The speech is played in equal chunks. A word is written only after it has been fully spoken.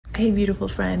Hey beautiful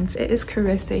friends, it is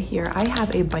Carissa here. I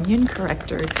have a bunion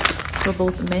corrector for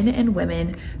both men and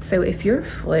women. So if your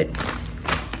foot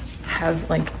has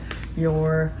like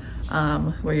your,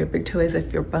 where your big toe is,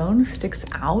 if your bone sticks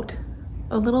out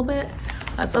a little bit,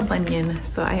 that's a bunion.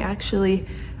 So I actually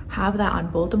have that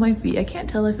on both of my feet. I can't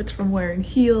tell if it's from wearing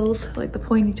heels, like the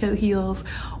pointy toe heels,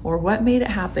 or what made it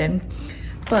happen.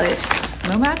 But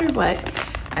no matter what,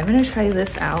 I'm gonna try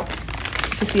this out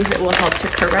to see if it will help to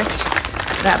correct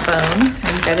that bone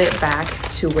and get it back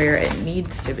to where it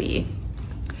needs to be.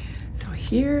 So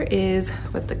here is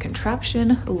what the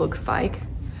contraption looks like.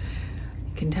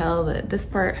 You can tell that this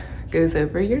part goes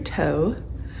over your toe,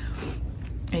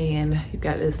 and you've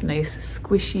got this nice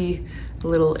squishy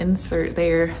little insert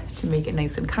there to make it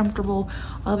nice and comfortable.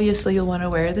 Obviously you'll want to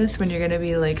wear this when you're going to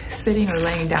be like sitting or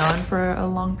laying down for a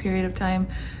long period of time,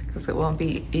 because it won't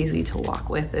be easy to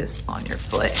walk with this on your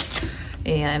foot.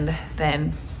 And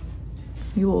then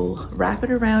you will wrap it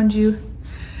around you.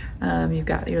 You've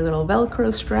got your little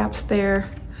Velcro straps there,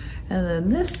 and then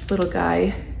this little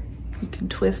guy, you can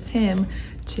twist him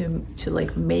to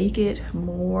like make it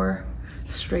more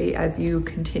straight as you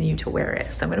continue to wear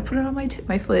it. So I'm gonna put it on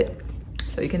my foot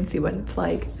so you can see what it's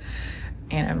like,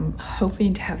 and I'm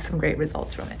hoping to have some great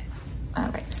results from it. All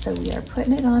right, so we are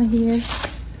putting it on here,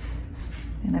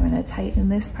 and I'm gonna tighten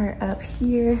this part up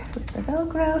here with the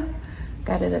Velcro.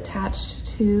 Got it attached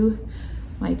to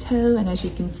my toe, and as you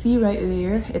can see right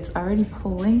there, it's already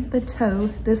pulling the toe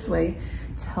this way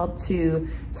to help to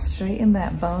straighten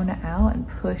that bone out and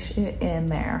push it in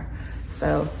there.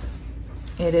 So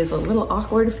it is a little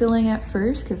awkward feeling at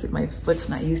first because my foot's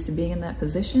not used to being in that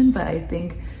position, but I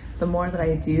think the more that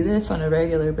I do this on a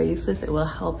regular basis, it will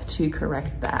help to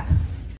correct that.